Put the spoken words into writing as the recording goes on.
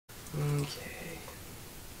Okay.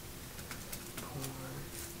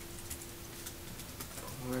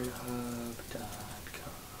 Pornhub.com.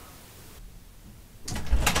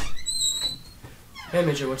 Hey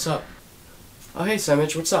Midget, what's up? Oh hey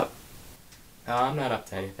Samich, what's up? I'm not up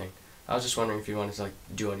to anything. I was just wondering if you wanted to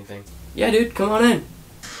do anything. Yeah dude, come on in.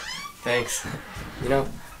 Thanks. You know,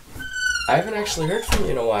 I haven't actually heard from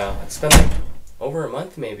you in a while. It's been over a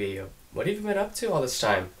month maybe. What have you been up to all this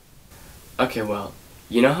time? Okay, well,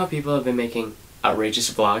 you know how people have been making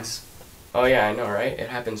outrageous vlogs? Oh yeah, I know, right? It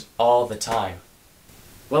happens all the time.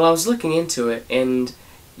 Well, I was looking into it, and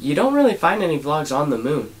you don't really find any vlogs on the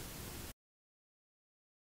moon.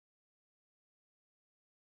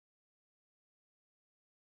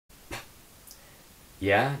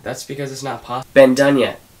 Yeah, that's because it's not been done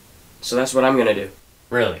yet. So that's what I'm gonna do.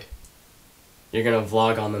 Really? You're gonna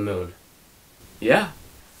vlog on the moon? Yeah.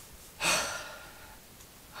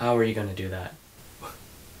 How are you gonna do that?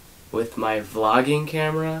 With my vlogging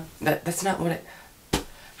camera? That's not what it...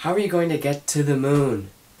 How are you going to get to the moon?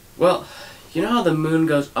 Well, you know how the moon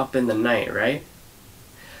goes up in the night, right?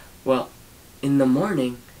 Well, in the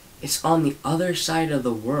morning, it's on the other side of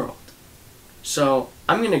the world. So,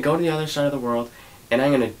 I'm gonna go to the other side of the world, and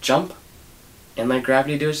I'm gonna jump, and let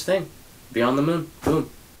gravity do its thing. Be on the moon. Boom.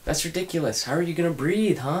 That's ridiculous. How are you gonna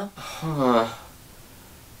breathe, huh? I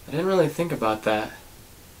didn't really think about that.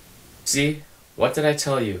 See? What did I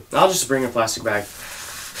tell you? I'll just bring a plastic bag.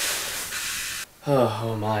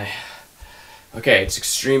 Oh my. Okay, it's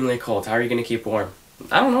extremely cold. How are you gonna keep warm?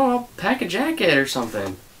 I don't know, I'll pack a jacket or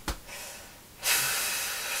something.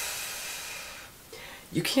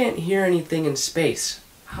 You can't hear anything in space.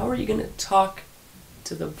 How are you gonna talk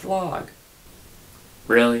to the vlog?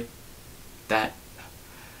 Really? That?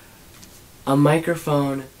 A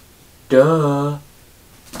microphone. Duh.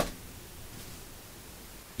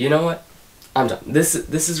 You know what? I'm done. This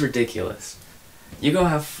is ridiculous. You go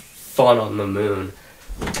have fun on the moon.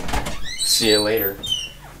 See you later.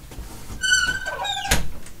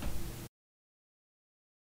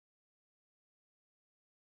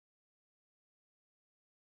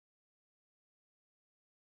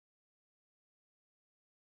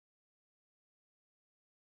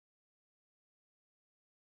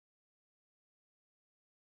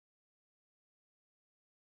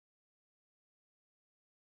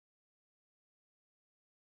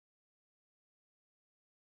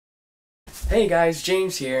 Hey guys,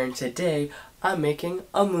 James here, and today I'm making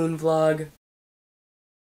a moon vlog.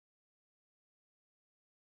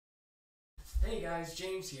 Hey guys,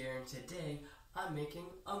 James here, and today I'm making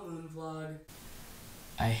a moon vlog.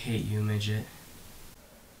 I hate you, Midget.